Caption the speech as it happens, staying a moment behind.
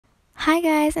Hi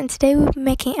guys, and today we'll be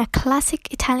making a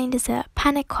classic Italian dessert,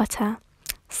 panacotta.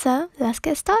 So let's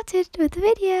get started with the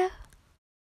video.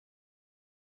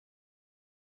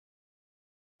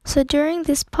 So during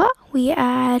this part, we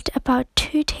add about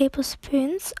 2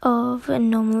 tablespoons of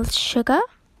normal sugar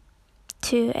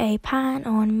to a pan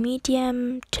on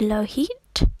medium to low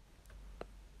heat.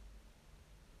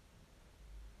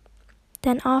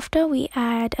 Then after, we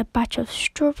add a batch of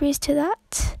strawberries to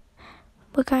that.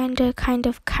 We're going to kind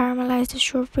of caramelize the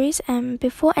strawberries, and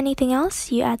before anything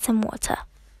else, you add some water.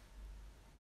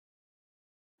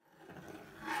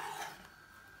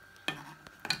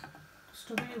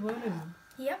 Strawberry boiling?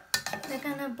 Yep, they're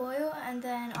gonna boil, and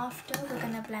then after we're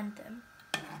gonna blend them.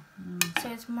 So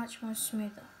it's much more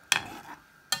smoother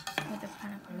with the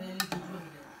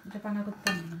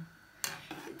panacotta.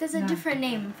 There's a different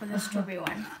name for the strawberry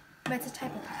one, but it's a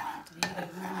type of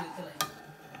panacotta.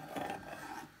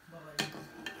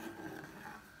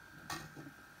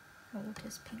 The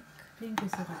water's pink. Pink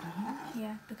is the water, huh?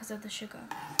 Yeah, because of the sugar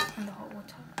and the hot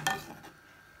water.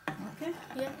 Okay.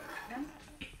 Yeah.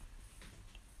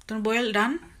 Then boil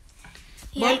done?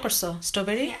 Yeah. Boil korso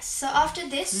strawberry? Yes. So after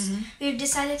this, we've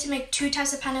decided to make 2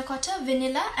 types of panacotta,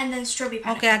 vanilla and then strawberry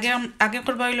panacotta. Okay, age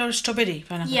kor boil or strawberry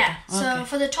panacotta? Yeah. So okay.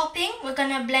 for the topping, we're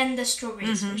gonna blend the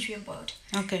strawberries which we have boiled.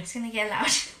 Okay. It's gonna get loud.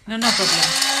 No problem.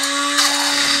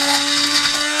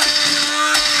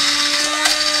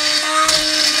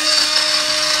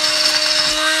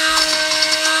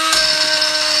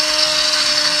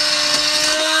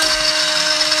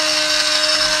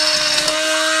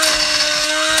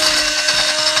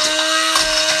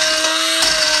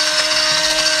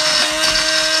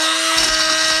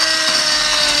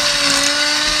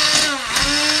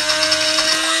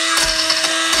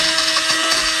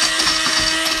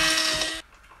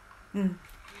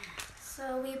 So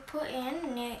we put in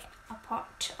a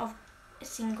pot of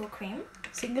single cream.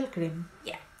 Single cream?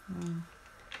 Yeah.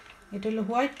 It will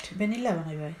white vanilla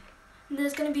banaibai.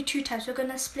 There's going to be 2 types. We're going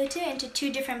to split it into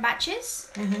 2 different batches.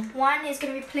 One is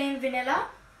going to be plain vanilla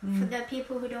for the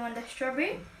people who don't want the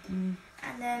strawberry. And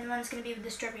then one's going to be with the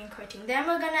strawberry coating. Then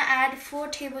we're going to add 4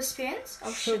 tablespoons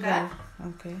of sugar.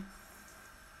 Okay.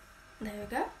 There we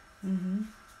go.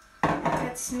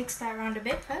 Let's mix that around a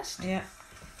bit first. Yeah.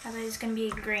 Otherwise it's going to be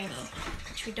grainy,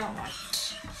 which we don't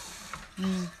want.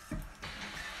 And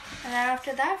then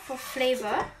after that, for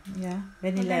flavor, Yeah, we're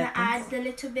vanilla. going to add a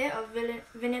little bit of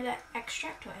vanilla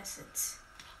extract or essence.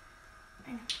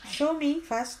 Show me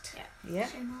first. Yeah. Yeah.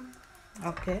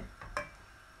 Okay.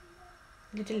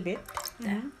 Little bit.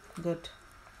 There. Good.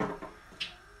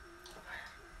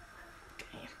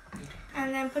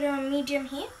 And then put it on medium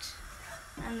heat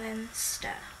and then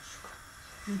stir.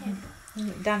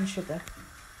 Done sugar.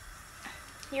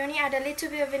 You only add a little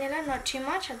bit of vanilla, not too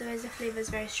much, otherwise the flavor is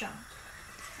very strong.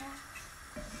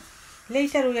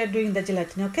 Later we are doing the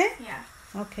gelatin, okay? Yeah.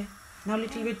 Okay. Now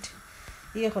little bit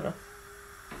iye koro.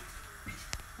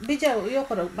 Bijao, iye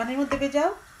koro. Banir moddhe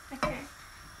bijao. Okay.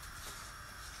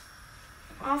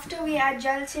 After we add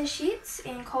gelatin sheets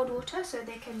in cold water so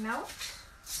they can melt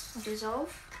or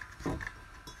dissolve.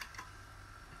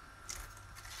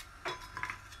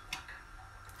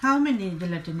 How many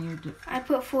gelatin you do? I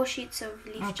put 4 sheets of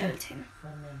leaf gelatin.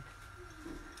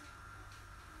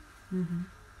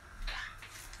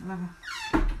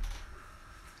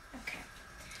 Okay.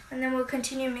 And then we'll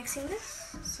continue mixing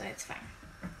this, so it's fine.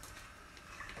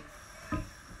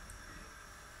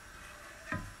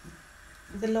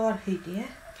 The lower heat, yeah?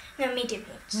 No, medium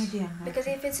heat. Medium. Because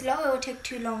if it's low, it will take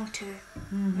too long to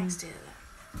mix together.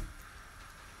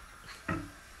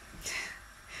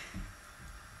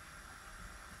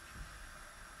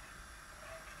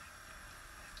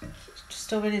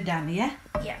 Strawberry done, yeah?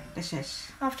 Yeah. This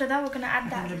is After that, we're going to add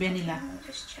that. the vanilla.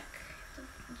 Just check. The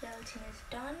gelatin is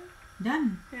done.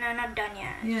 Done? No, not done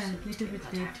yet. Yeah, Just little take bit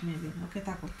more time. late maybe. Okay,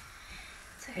 tako.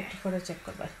 It's okay. Ekটু করে check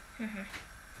করবা.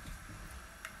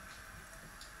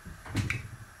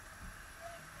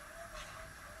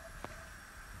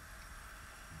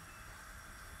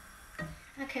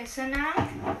 Okay, so now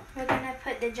we're going to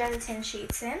put the gelatin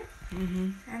sheets in.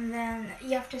 And then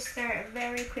you have to stir it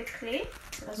very quickly.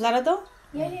 Lara do?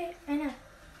 Yeah, I know.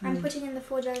 I'm putting in the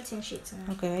 4 gelatin sheets now.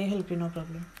 Okay, I help you, no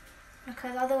problem.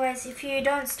 Because otherwise, if you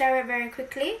don't stir it very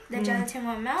quickly, the gelatin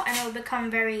will melt and it will become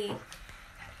very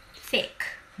thick.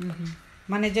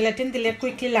 মানে gelatin দিলে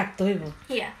quickly লাগতে হইব.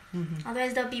 Yeah.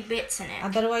 Otherwise, there'll be bits in it.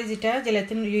 Otherwise এটা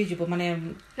gelatin ইয়ে হইব মানে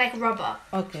Like rubber.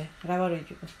 Okay, rubber হয়ে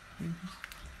যাব.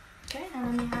 Okay, and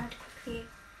then we add quickly.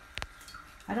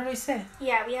 I don't know say.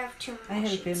 Yeah, we have 2 more I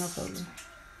help sheets. you, no problem.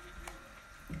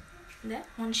 There,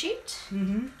 1 sheet.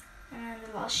 And then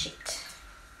the last sheet.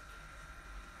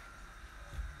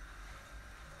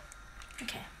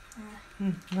 Okay.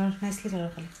 Nicely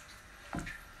color khali.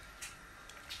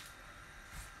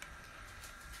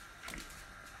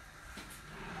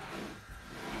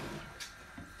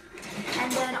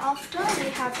 And then after we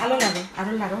have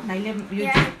aro laro naile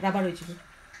rubber hoye jibe.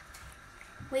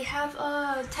 We have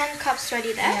 10 cups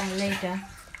ready there. Yeah, later.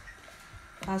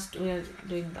 First we are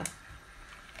doing that.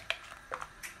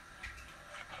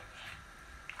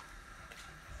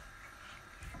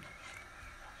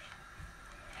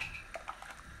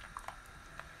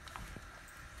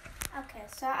 Okay,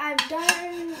 so I've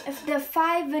done the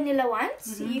 5 vanilla ones.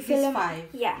 You fill them 5.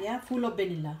 Yeah, full of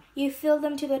vanilla. You fill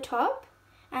them to the top,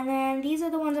 and then these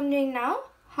are the ones I'm doing now.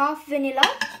 Half vanilla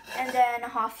and then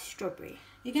half strawberry.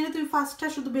 এখানে তুমি ফার্স্টটা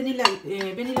শুধু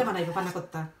vanilla বানাইবা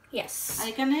পানাকত্তা Yes. আর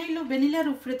এখানে হলো ভ্যানিলার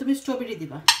উপরে তুমি strawberry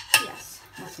দিবা Yes.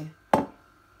 ওকে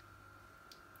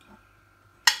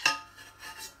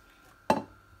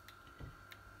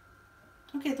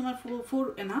ওকে তোমার ফুল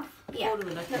enough Yeah,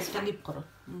 ফুল একটা লিপ করো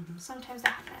Sometimes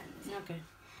that happens. Okay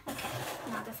Okay,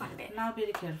 now the fun bit. Now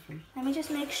very careful Let me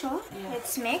just make sure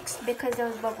it's mixed because there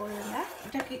was bubbles in there.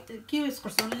 এটা কি ইউজ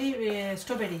করছো only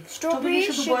strawberry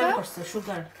শুধু sugar. Boil করছো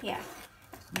sugar Yeah.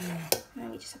 Now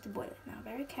we just have to boil it now.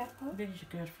 Very careful. Very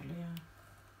careful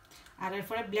আর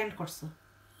এরপরে blend করছো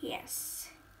Yes.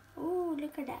 Oh,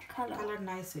 look at that color. Colour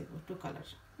nice হইবো two colour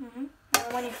And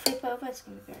when you flip over, it's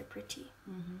going to be very pretty.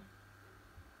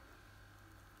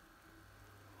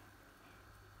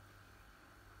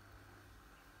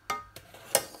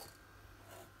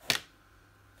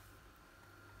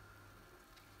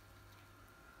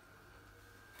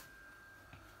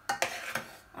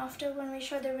 After, when we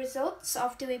show the results,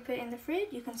 after we put it in the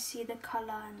fridge, you can see the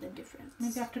color and the difference.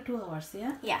 Maybe after 2 hours,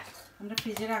 yeah? Yeah. আমরা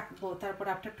ফ্রিজে রাখবো তারপর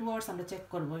after 2 hours আমরা check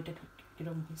করব এটা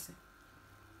কিরকম হয়েছে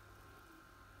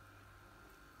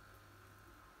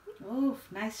Oof,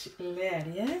 nice layer,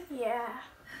 yeah? Yeah.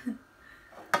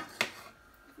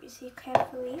 You see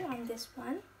carefully on this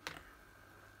one.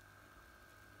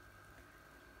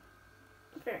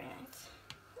 Very nice.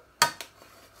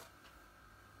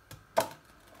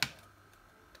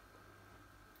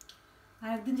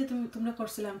 আর একদিন যে তোমরা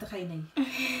করছিলে আমি তো খাই নাই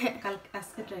কাল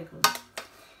আজকে ট্রাই করব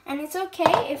And it's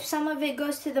okay if some of it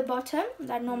goes to the bottom.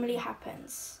 That normally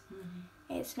happens.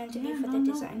 It's meant to be for the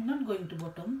design. Not going to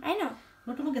bottom. I know.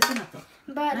 Bottom গেছে না তো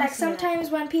But like sometimes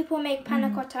when people make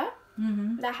panacotta,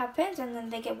 that happens and then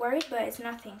they get worried, but it's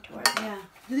nothing to worry. Yeah.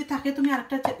 যদি থাকে তুমি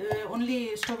আরেকটা only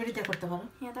strawberry দিয়ে করতে পারো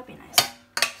Yeah, that'd be nice.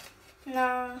 No,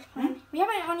 we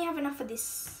only have enough for this.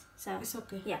 So it's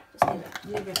okay. Yeah, just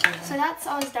leave it. So that's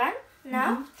all done.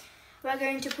 Now we're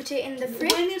going to put it in the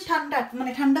fridge. When it's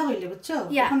ঠান্ডা হইলে বুঝছো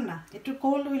তখন না একটু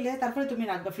cold হইলে তারপরে তুমি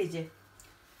রাখবা ফ্রিজে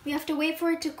We have to wait for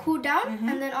it to cool down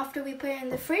and then after we put it in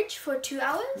the fridge for 2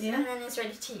 hours and then it's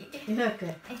ready to eat.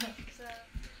 Okay.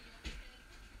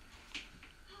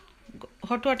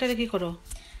 Hot water কি করো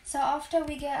So after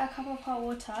we get a cup of hot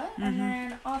water and then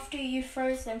after you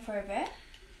froze them for a bit,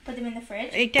 put them in the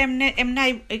fridge. এইটা এমনি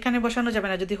এখানে বসানো যাবে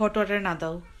না যদি hot ওয়াটারে না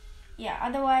দাও Yeah,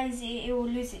 otherwise it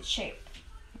will lose its shape.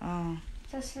 Oh.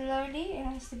 So slowly it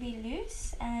has to be loose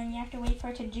and you have to wait for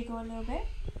it to jiggle a little bit.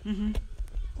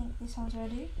 I think this one's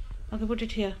ready. Okay, put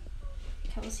it here.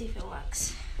 Okay, we'll see if it works.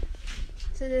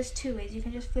 So there's 2 ways. You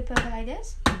can just flip over like this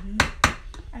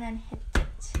and then hit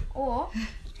it. Or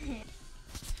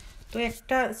তো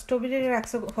একটা strawberry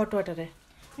রাখছো hot ওয়াটারে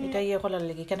এটা ইয়ে করার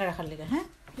লাগি কেন রাখার লাগি হ্যাঁ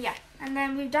yeah, and then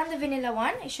we've done the vanilla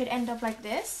one. It should end up like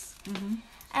this.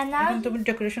 And now এখন তুমি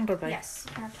ডেকোরেশন করবে yes,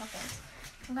 and toppings.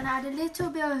 I'm gonna add a little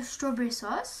bit of strawberry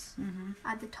sauce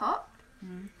at the top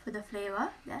for the flavor.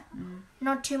 Yeah,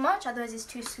 not too much, otherwise it's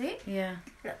too sweet. Yeah.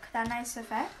 Look, that nice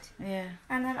effect.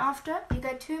 Yeah. And then after you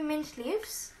get 2 mint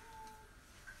leaves,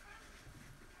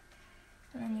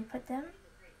 and then you put them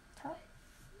top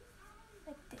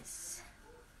like this.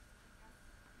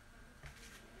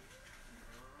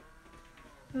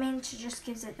 Mint just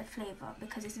gives it the flavor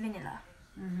because it's vanilla.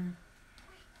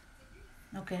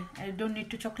 Okay, I don't need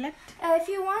to chocolate. If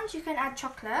you want, you can add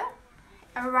chocolate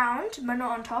around, but not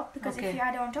on top because if Okay. you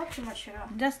add it on top, too much sugar.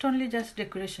 Just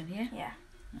decoration, yeah. Yeah.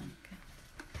 Okay.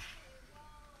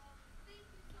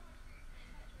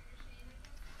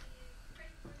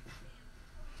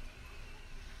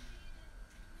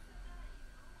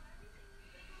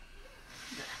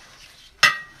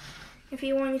 If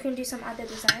you want, you can do some other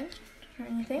design or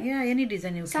anything. Yeah, any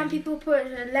design you Some can. people put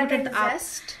lemon it up.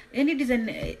 zest. Any design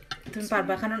তুমি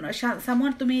পারবা কারণ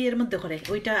someone তুমি এর মধ্যে করে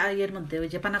ওইটা আর এর মধ্যে ওই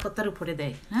যে পানাকত্তার উপরে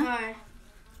দেয় হ্যাঁ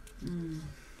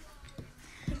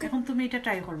এখন তুমি এটা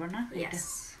ট্রাই করবে না এটা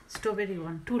strawberry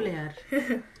one 2 layer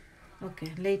okay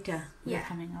letter we are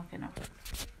coming okay now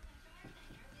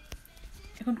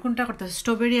এখন কোনটা করতেছ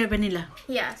strawberry R vanilla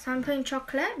Yeah, so I'm putting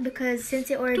chocolate because since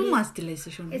it already too much দিলাইছে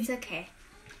শুনি it's okay.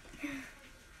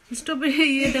 স্ট্রবেরি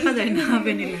দেখা যায় না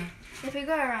vanilla If we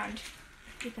go around,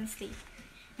 you can see.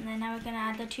 And then now we're going to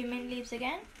add the 2 mint leaves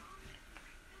again.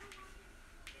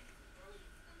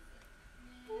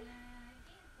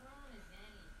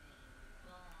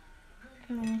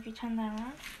 And then if you turn that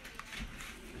around,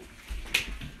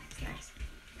 it's nice.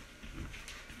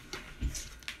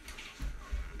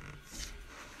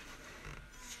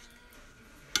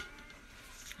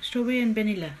 strawberry and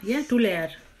vanilla yeah 2 layer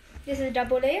This is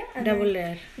double layer. And double then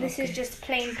layer This okay. is just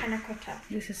plain panacotta.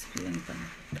 This is plain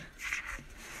panacotta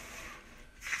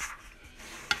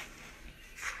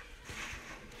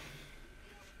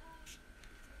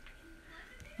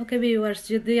okay viewers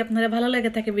যদি আপনারা ভালো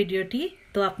লাগে থাকে ভিডিওটি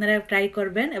তো আপনারা try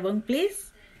করবেন এবং please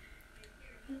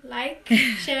Like,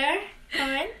 share,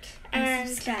 comment, and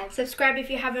subscribe if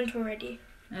you haven't already.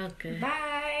 Okay.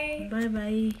 Bye. Bye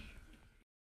bye.